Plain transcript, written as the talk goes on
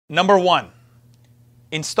Number one,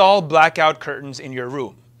 install blackout curtains in your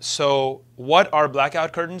room. So what are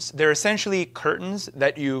blackout curtains? They're essentially curtains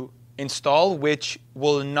that you install which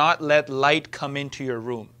will not let light come into your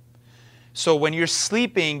room. So when you're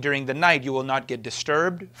sleeping during the night, you will not get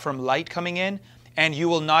disturbed from light coming in, and you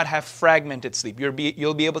will not have fragmented sleep.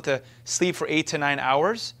 You'll be able to sleep for 8 to 9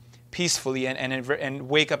 hours peacefully and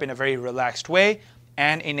wake up in a very relaxed way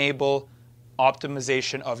and enable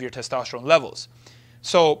optimization of your testosterone levels.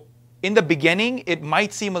 So in the beginning, it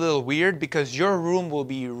might seem a little weird because your room will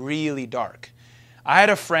be really dark. I had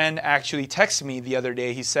a friend actually text me the other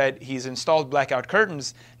day. He said he's installed blackout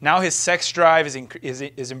curtains. Now his sex drive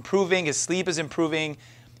is improving. His sleep is improving.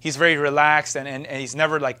 He's very relaxed and he's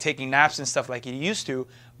never like taking naps and stuff like he used to.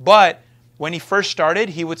 But when he first started,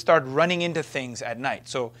 he would start running into things at night.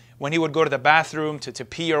 So when he would go to the bathroom to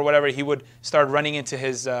pee or whatever, he would start running into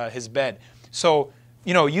his bed. So,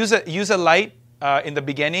 use a light in the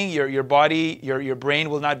beginning. Your body, your brain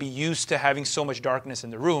will not be used to having so much darkness in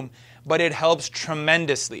the room, but it helps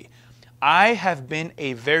tremendously. I have been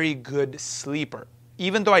a very good sleeper.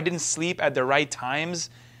 Even though I didn't sleep at the right times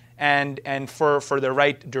and for the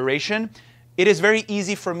right duration, it is very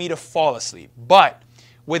easy for me to fall asleep. But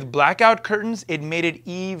with blackout curtains, it made it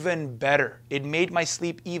even better. It made my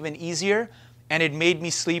sleep even easier, and it made me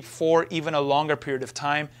sleep for even a longer period of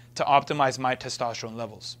time to optimize my testosterone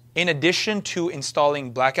levels. In addition to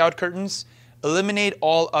installing blackout curtains, eliminate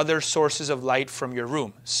all other sources of light from your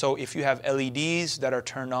room. So if you have LEDs that are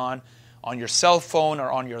turned on your cell phone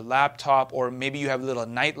or on your laptop, or maybe you have little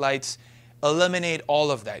night lights, eliminate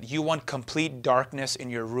all of that. You want complete darkness in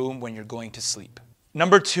your room when you're going to sleep.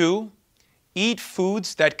 Number two, eat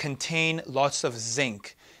foods that contain lots of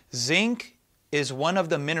zinc. Zinc is one of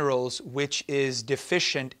the minerals which is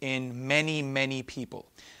deficient in many, many people.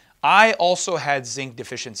 I also had zinc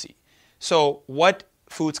deficiency. So what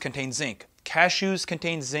foods contain zinc? Cashews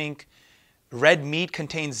contain zinc, red meat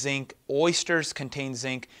contains zinc, oysters contain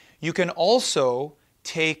zinc. You can also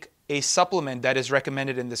take a supplement that is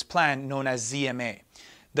recommended in this plan known as ZMA.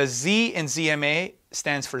 The Z in ZMA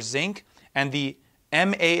stands for zinc, and the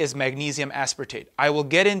MA is magnesium aspartate. I will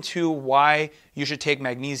get into why you should take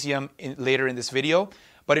magnesium later in this video,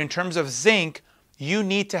 but in terms of zinc, you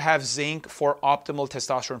need to have zinc for optimal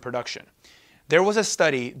testosterone production. There was a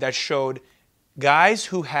study that showed guys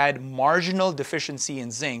who had marginal deficiency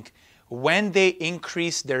in zinc, when they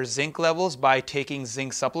increased their zinc levels by taking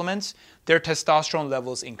zinc supplements, their testosterone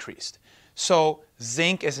levels increased. So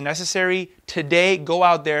zinc is necessary. Today, go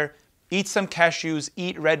out there, eat some cashews,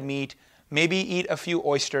 eat red meat, maybe eat a few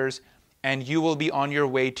oysters, and you will be on your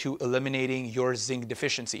way to eliminating your zinc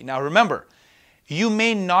deficiency. Now remember, you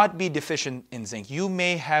may not be deficient in zinc. You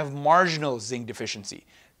may have marginal zinc deficiency.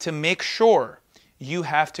 To make sure, you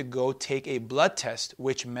have to go take a blood test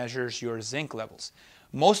which measures your zinc levels.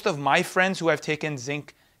 Most of my friends who have taken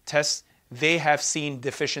zinc tests, they have seen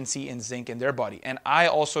deficiency in zinc in their body. And I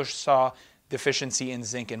also saw deficiency in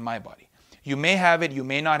zinc in my body. You may have it, you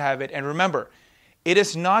may not have it. And remember, it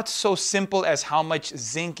is not so simple as how much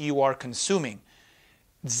zinc you are consuming.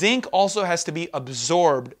 Zinc also has to be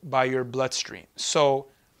absorbed by your bloodstream. So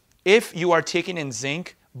if you are taking in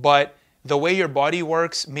zinc, but the way your body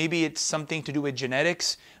works, maybe it's something to do with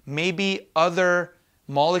genetics, maybe other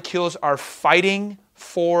molecules are fighting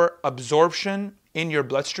for absorption in your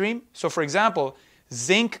bloodstream. So for example,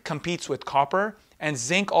 zinc competes with copper, and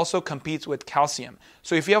zinc also competes with calcium.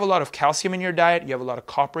 So if you have a lot of calcium in your diet, you have a lot of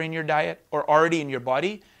copper in your diet, or already in your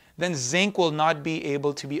body, then zinc will not be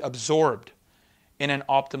able to be absorbed in an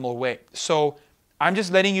optimal way. So I'm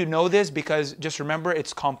just letting you know this because just remember,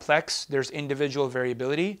 it's complex. There's individual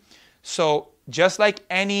variability. So just like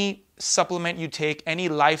any supplement you take, any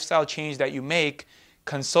lifestyle change that you make,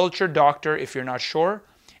 consult your doctor if you're not sure,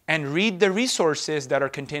 and read the resources that are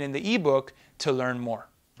contained in the ebook to learn more.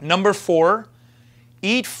 Number 4,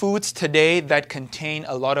 eat foods today that contain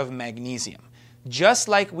a lot of magnesium. Just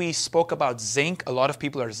like we spoke about zinc, a lot of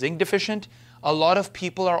people are zinc deficient, a lot of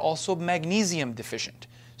people are also magnesium deficient.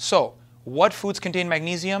 So, what foods contain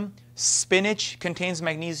magnesium? Spinach contains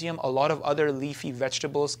magnesium. A lot of other leafy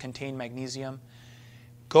vegetables contain magnesium.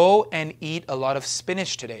 Go and eat a lot of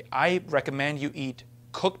spinach today. I recommend you eat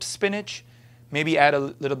cooked spinach, maybe add a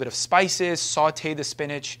little bit of spices, saute the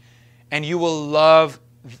spinach, and you will love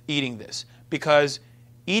eating this because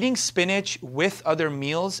eating spinach with other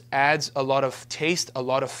meals adds a lot of taste, a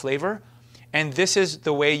lot of flavor, and this is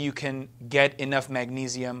the way you can get enough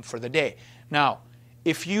magnesium for the day. Now,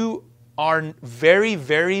 if you are very,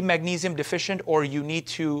 very magnesium deficient or you need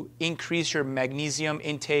to increase your magnesium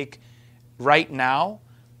intake right now,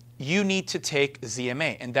 you need to take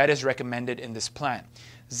ZMA, and that is recommended in this plan.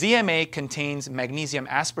 ZMA contains magnesium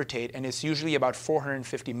aspartate and it's usually about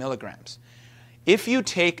 450 milligrams. If you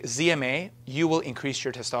take ZMA, you will increase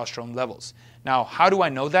your testosterone levels. Now, how do I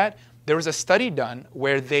know that? There was a study done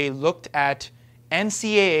where they looked at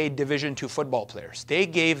NCAA Division II football players. They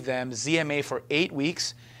gave them ZMA for 8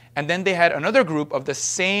 weeks, and then they had another group of the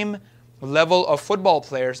same level of football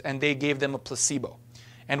players, and they gave them a placebo.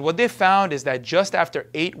 And what they found is that just after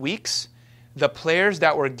 8 weeks, the players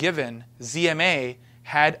that were given ZMA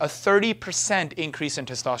had a 30% increase in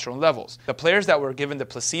testosterone levels. The players that were given the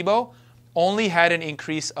placebo only had an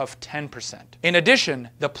increase of 10%. In addition,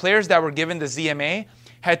 the players that were given the ZMA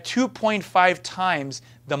had 2.5 times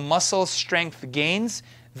the muscle strength gains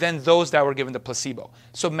than those that were given the placebo.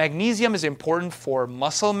 So magnesium is important for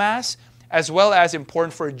muscle mass as well as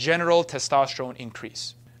important for general testosterone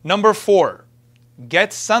increase. Number 4,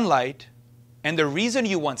 get sunlight. And the reason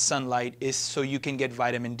you want sunlight is so you can get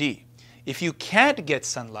vitamin D. If you can't get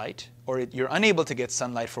sunlight, or you're unable to get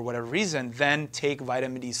sunlight for whatever reason, then take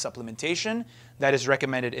vitamin D supplementation that is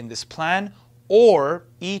recommended in this plan, or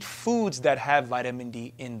eat foods that have vitamin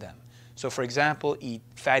D in them. So for example, eat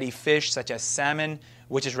fatty fish such as salmon,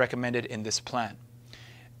 which is recommended in this plan.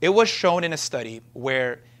 It was shown in a study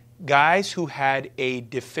where guys who had a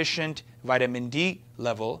deficient vitamin D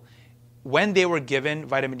level, when they were given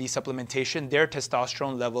vitamin D supplementation, their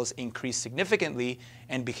testosterone levels increased significantly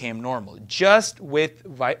and became normal, just with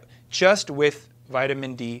vitamin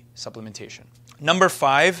D supplementation. Number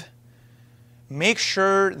 5, make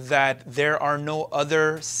sure that there are no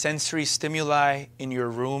other sensory stimuli in your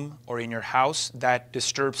room or in your house that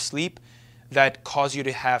disturb sleep, that cause you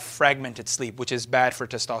to have fragmented sleep, which is bad for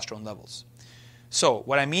testosterone levels. So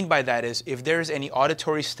what I mean by that is if there's any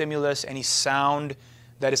auditory stimulus, any sound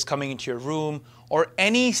that is coming into your room, or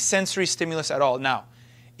any sensory stimulus at all. Now,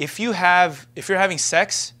 if you're having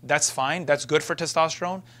sex, that's fine. That's good for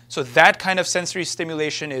testosterone. So that kind of sensory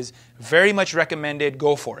stimulation is very much recommended.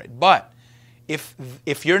 Go for it. But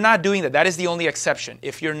if you're not doing that, that is the only exception.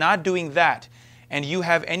 If you're not doing that and you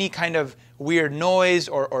have any kind of weird noise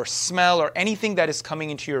or smell or anything that is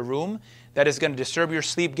coming into your room that is going to disturb your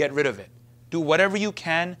sleep, get rid of it. Do whatever you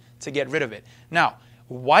can to get rid of it. Now,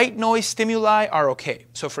 white noise stimuli are okay.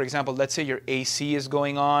 So for example, let's say your AC is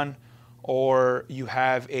going on, or you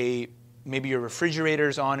have maybe your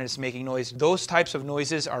refrigerator's on and it's making noise. Those types of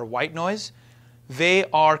noises are white noise. They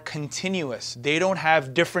are continuous. They don't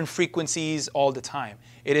have different frequencies all the time.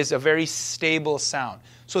 It is a very stable sound.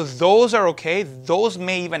 So those are okay. Those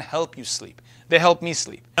may even help you sleep. They help me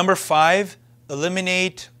sleep. Number 5,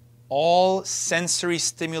 eliminate all sensory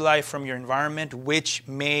stimuli from your environment which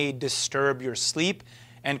may disturb your sleep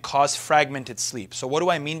and cause fragmented sleep. So what do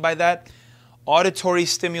I mean by that? Auditory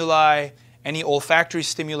stimuli, any olfactory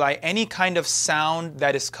stimuli, any kind of sound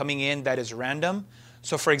that is coming in that is random.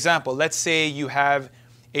 So for example, let's say you have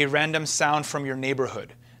a random sound from your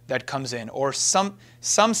neighborhood that comes in, or some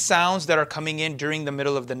sounds that are coming in during the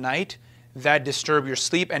middle of the night that disturb your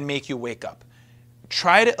sleep and make you wake up.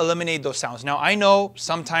 Try to eliminate those sounds. Now, I know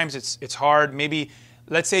sometimes it's hard. Maybe,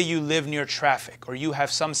 let's say you live near traffic, or you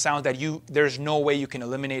have some sound that there's no way you can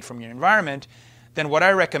eliminate from your environment. Then what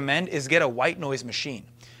I recommend is get a white noise machine.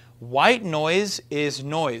 White noise is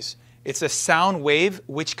noise. It's a sound wave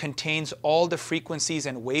which contains all the frequencies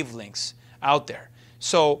and wavelengths out there.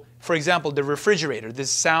 So, for example, the refrigerator,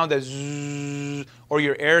 this sound that zzz, or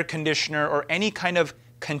your air conditioner, or any kind of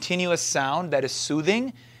continuous sound that is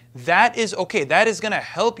soothing, that is okay. That is going to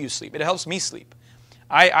help you sleep. It helps me sleep.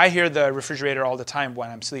 I hear the refrigerator all the time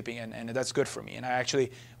when I'm sleeping, and that's good for me. And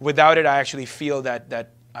without it, I actually feel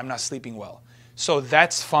that I'm not sleeping well. So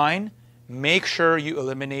that's fine. Make sure you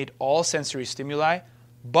eliminate all sensory stimuli.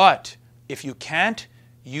 But if you can't,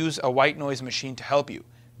 use a white noise machine to help you.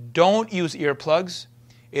 Don't use earplugs.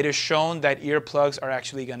 It is shown that earplugs are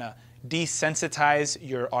actually going to desensitize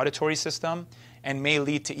your auditory system and may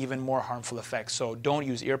lead to even more harmful effects. So don't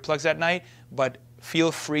use earplugs at night, but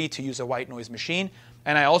feel free to use a white noise machine.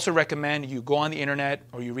 And I also recommend you go on the internet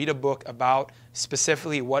or you read a book about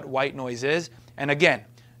specifically what white noise is. And again,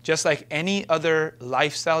 just like any other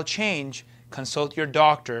lifestyle change, consult your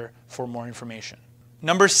doctor for more information.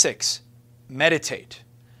 Number 6, meditate.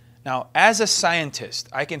 Now, as a scientist,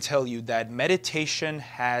 I can tell you that meditation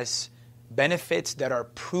has benefits that are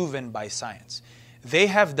proven by science. They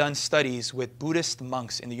have done studies with Buddhist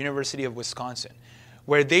monks in the University of Wisconsin,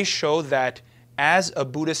 where they show that as a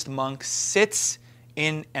Buddhist monk sits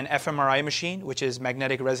in an fMRI machine, which is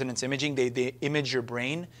magnetic resonance imaging, they image your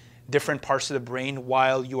brain, different parts of the brain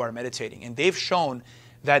while you are meditating. And they've shown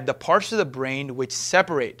that the parts of the brain which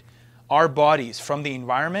separate our bodies from the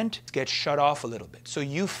environment get shut off a little bit. So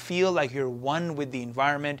you feel like you're one with the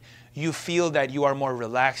environment. You feel that you are more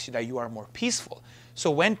relaxed, that you are more peaceful.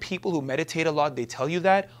 So when people who meditate a lot, they tell you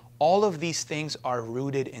that, all of these things are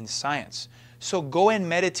rooted in science. So go and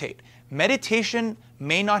meditate. Meditation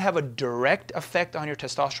may not have a direct effect on your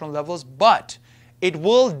testosterone levels, but it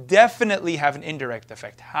will definitely have an indirect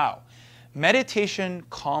effect. How? Meditation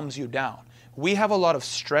calms you down. We have a lot of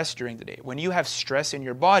stress during the day. When you have stress in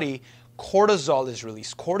your body, cortisol is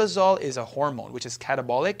released. Cortisol is a hormone which is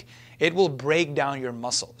catabolic. It will break down your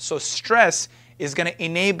muscle. So stress is going to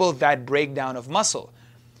enable that breakdown of muscle.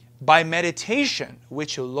 By meditation,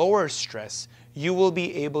 which lowers stress, you will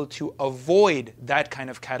be able to avoid that kind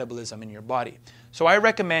of catabolism in your body. So I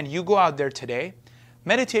recommend you go out there today,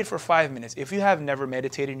 meditate for 5 minutes. If you have never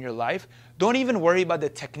meditated in your life, don't even worry about the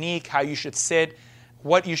technique, how you should sit,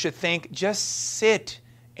 what you should think. Just sit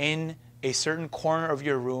in a certain corner of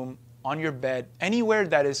your room, on your bed, anywhere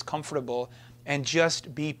that is comfortable, and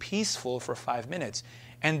just be peaceful for 5 minutes.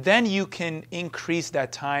 And then you can increase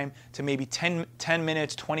that time to maybe 10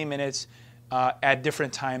 minutes, 20 minutes at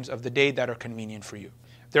different times of the day that are convenient for you.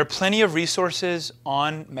 There are plenty of resources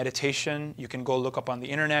on meditation. You can go look up on the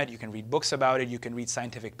internet. You can read books about it. You can read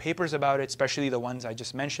scientific papers about it, especially the ones I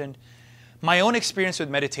just mentioned. My own experience with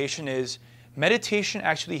meditation is meditation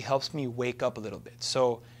actually helps me wake up a little bit.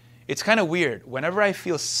 So it's kind of weird. Whenever I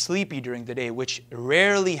feel sleepy during the day, which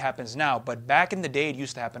rarely happens now, but back in the day it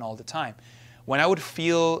used to happen all the time. When I would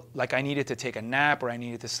feel like I needed to take a nap or I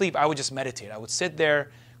needed to sleep, I would just meditate. I would sit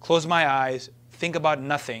there, close my eyes, think about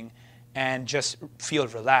nothing, and just feel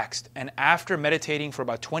relaxed. And after meditating for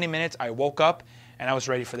about 20 minutes, I woke up and I was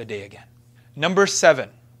ready for the day again. Number 7,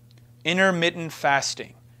 intermittent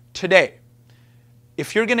fasting. Today,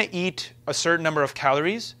 if you're going to eat a certain number of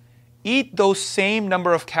calories, eat those same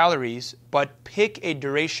number of calories, but pick a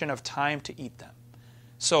duration of time to eat them.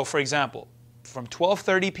 So, for example, from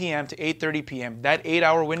 12:30 p.m. to 8:30 p.m., that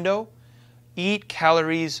 8-hour window, eat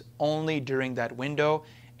calories only during that window,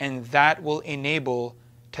 and that will enable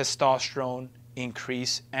testosterone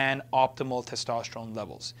increase and optimal testosterone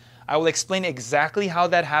levels. I will explain exactly how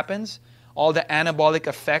that happens, all the anabolic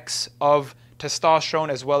effects of testosterone,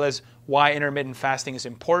 as well as why intermittent fasting is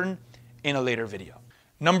important in a later video.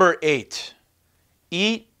 Number 8,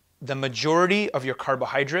 eat the majority of your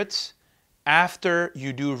carbohydrates after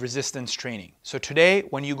you do resistance training. So today,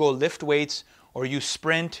 when you go lift weights or you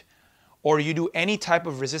sprint or you do any type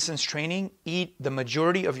of resistance training, eat the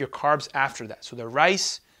majority of your carbs after that. So the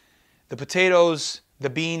rice, the potatoes, the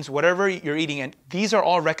beans, whatever you're eating, and these are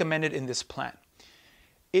all recommended in this plan.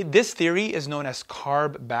 This theory is known as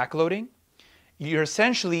carb backloading. You're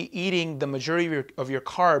essentially eating the majority of your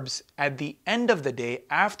carbs at the end of the day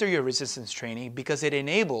after your resistance training because it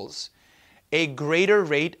enables a greater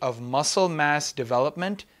rate of muscle mass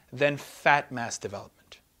development than fat mass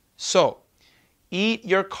development. So, eat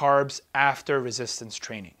your carbs after resistance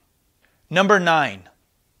training. Number 9,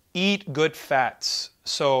 eat good fats.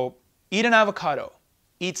 So, eat an avocado,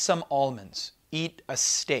 eat some almonds, eat a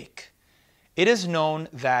steak. It is known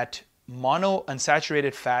that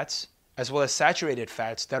monounsaturated fats as well as saturated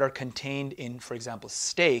fats that are contained in, for example,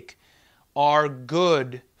 steak, are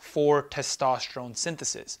good for testosterone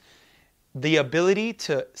synthesis. The ability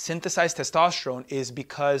to synthesize testosterone is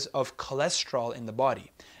because of cholesterol in the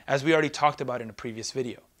body, as we already talked about in a previous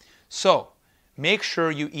video. So, make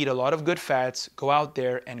sure you eat a lot of good fats, go out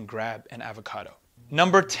there and grab an avocado.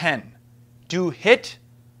 Number 10, do HIIT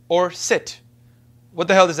or sit. What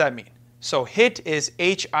the hell does that mean? So HIIT is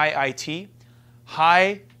HIIT,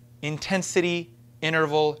 high intensity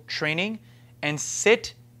interval training, and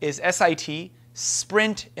SIT is SIT,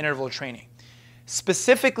 sprint interval training.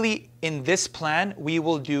 Specifically in this plan, we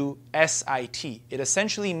will do SIT. It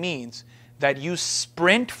essentially means that you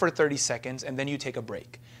sprint for 30 seconds and then you take a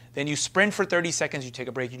break. Then you sprint for 30 seconds, you take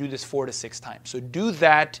a break. You do this 4 to 6 times. So do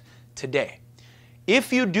that today.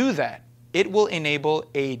 If you do that, it will enable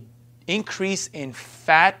an increase in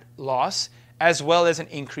fat loss as well as an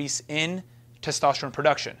increase in testosterone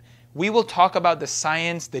production. We will talk about the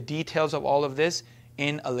science, the details of all of this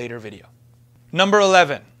in a later video. Number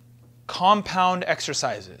 11, compound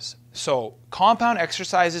exercises. So compound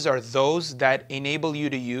exercises are those that enable you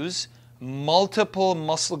to use multiple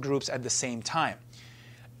muscle groups at the same time.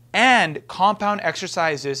 And compound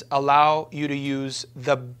exercises allow you to use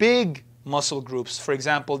the big muscle groups. For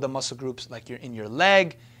example, the muscle groups like in your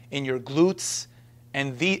leg, in your glutes,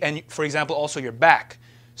 and for example, also your back.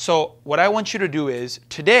 So what I want you to do is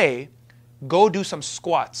today, go do some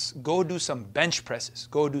squats, go do some bench presses,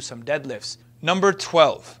 go do some deadlifts. Number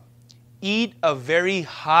 12, eat a very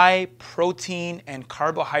high protein and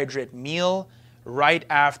carbohydrate meal right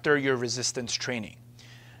after your resistance training.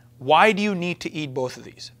 Why do you need to eat both of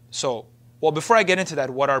these? So, well, before I get into that,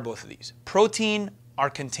 what are both of these? Protein are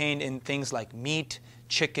contained in things like meat,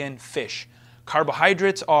 chicken, fish.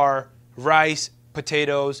 Carbohydrates are rice,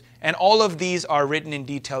 potatoes, and all of these are written in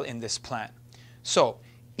detail in this plan. So,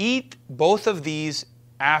 eat both of these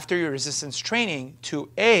after your resistance training to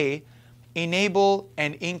A, enable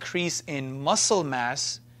an increase in muscle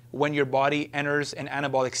mass when your body enters an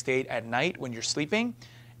anabolic state at night when you're sleeping,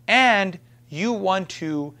 and you want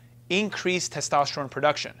to increase testosterone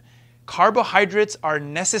production. Carbohydrates are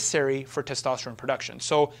necessary for testosterone production.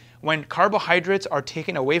 So when carbohydrates are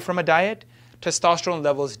taken away from a diet, testosterone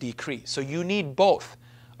levels decrease. So you need both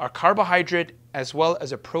a carbohydrate as well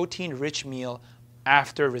as a protein-rich meal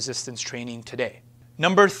after resistance training today.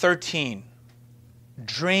 Number 13,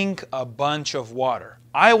 drink a bunch of water.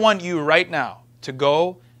 I want you right now to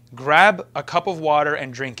go grab a cup of water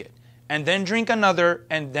and drink it, and then drink another,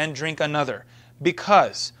 and then drink another,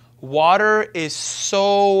 because water is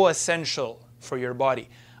so essential for your body.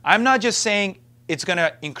 I'm not just saying it's going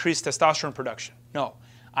to increase testosterone production. No,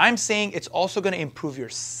 I'm saying it's also going to improve your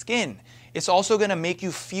skin. It's also going to make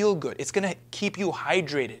you feel good. It's going to keep you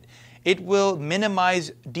hydrated. It will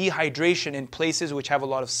minimize dehydration in places which have a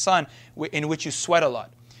lot of sun, in which you sweat a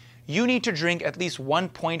lot. You need to drink at least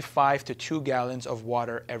 1.5 to 2 gallons of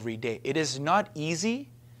water every day. It is not easy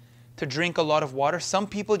to drink a lot of water. Some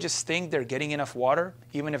people just think they're getting enough water,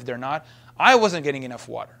 even if they're not. I wasn't getting enough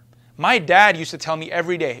water. My dad used to tell me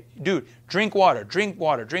every day, dude, drink water, drink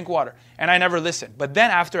water, drink water. And I never listened. But then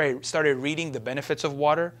after I started reading the benefits of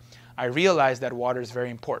water, I realized that water is very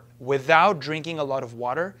important. Without drinking a lot of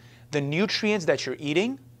water, the nutrients that you're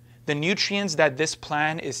eating, the nutrients that this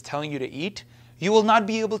plan is telling you to eat, you will not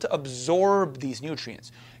be able to absorb these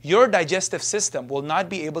nutrients. Your digestive system will not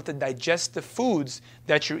be able to digest the foods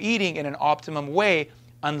that you're eating in an optimum way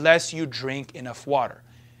unless you drink enough water.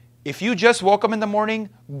 If you just woke up in the morning,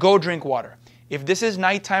 go drink water. If this is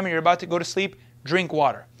nighttime and you're about to go to sleep, drink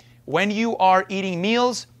water. When you are eating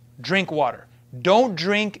meals, drink water. Don't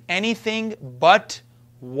drink anything but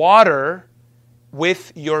water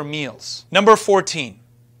with your meals. Number 14,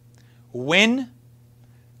 win,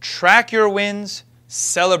 track your wins,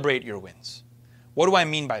 celebrate your wins. What do I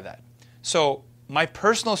mean by that? So my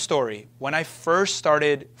personal story, when I first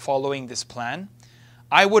started following this plan,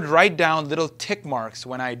 I would write down little tick marks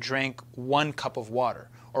when I drank 1 cup of water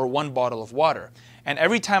or 1 bottle of water. And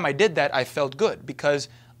every time I did that, I felt good because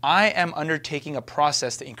I am undertaking a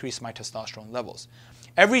process to increase my testosterone levels.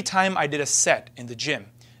 Every time I did a set in the gym,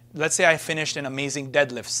 let's say I finished an amazing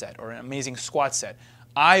deadlift set or an amazing squat set,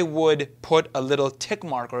 I would put a little tick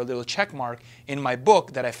mark or a little check mark in my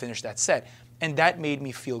book that I finished that set. And that made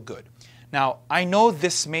me feel good. Now, I know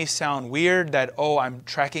this may sound weird that, oh, I'm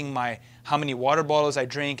tracking how many water bottles I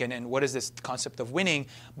drink and what is this concept of winning,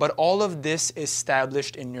 but all of this is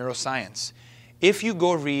established in neuroscience. If you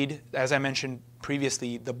go read, as I mentioned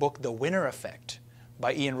previously, the book The Winner Effect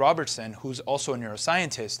by Ian Robertson, who's also a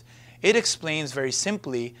neuroscientist, it explains very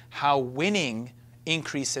simply how winning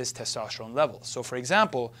increases testosterone levels. So for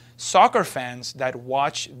example, soccer fans that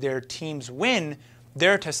watch their teams win,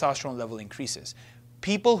 their testosterone level increases.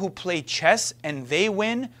 People who play chess and they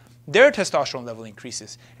win, their testosterone level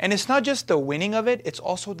increases. And it's not just the winning of it, it's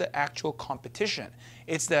also the actual competition.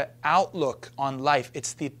 It's the outlook on life.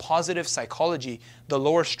 It's the positive psychology, the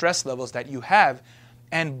lower stress levels that you have.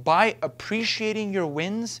 And by appreciating your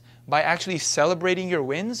wins, by actually celebrating your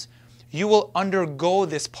wins, you will undergo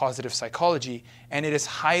this positive psychology, and it is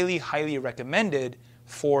highly, highly recommended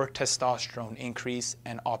for testosterone increase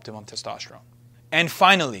and optimum testosterone. And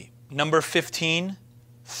finally, number 15,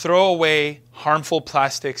 throw away harmful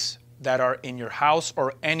plastics that are in your house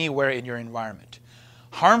or anywhere in your environment.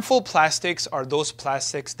 Harmful plastics are those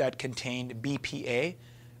plastics that contain BPA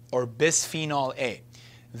or bisphenol A.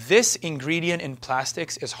 This ingredient in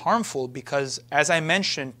plastics is harmful because, as I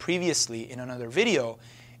mentioned previously in another video,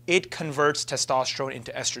 it converts testosterone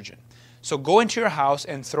into estrogen. So go into your house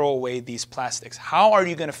and throw away these plastics. How are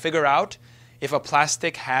you going to figure out if a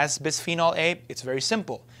plastic has bisphenol A? It's very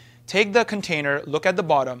simple. Take the container, look at the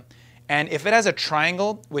bottom, and if it has a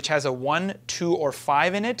triangle which has a 1, 2, or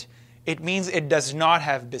 5 in it, it means it does not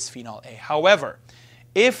have bisphenol A. However,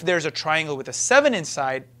 if there's a triangle with a 7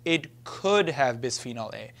 inside, it could have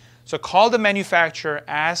bisphenol A. So call the manufacturer,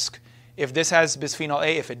 ask if this has bisphenol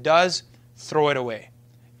A. If it does, throw it away.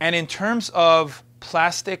 And in terms of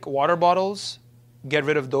plastic water bottles, get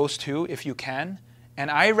rid of those too if you can. And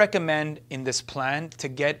I recommend in this plan to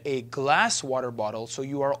get a glass water bottle so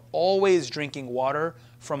you are always drinking water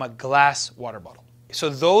from a glass water bottle. So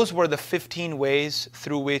those were the 15 ways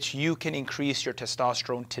through which you can increase your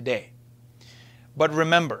testosterone today. But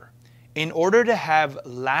remember, in order to have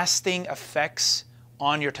lasting effects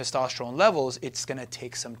on your testosterone levels, it's going to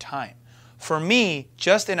take some time. For me,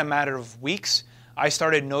 just in a matter of weeks, I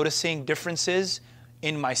started noticing differences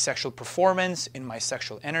in my sexual performance, in my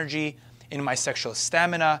sexual energy, in my sexual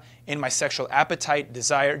stamina, in my sexual appetite,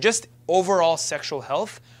 desire, just overall sexual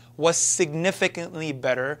health was significantly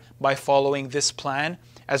better by following this plan,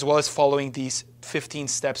 as well as following these 15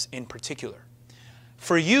 steps in particular.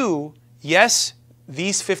 For you, yes,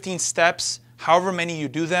 these 15 steps, however many you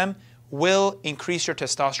do them, will increase your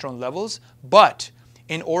testosterone levels, but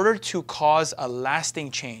in order to cause a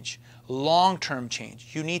lasting change, long-term change,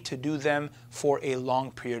 you need to do them for a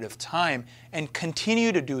long period of time and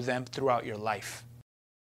continue to do them throughout your life.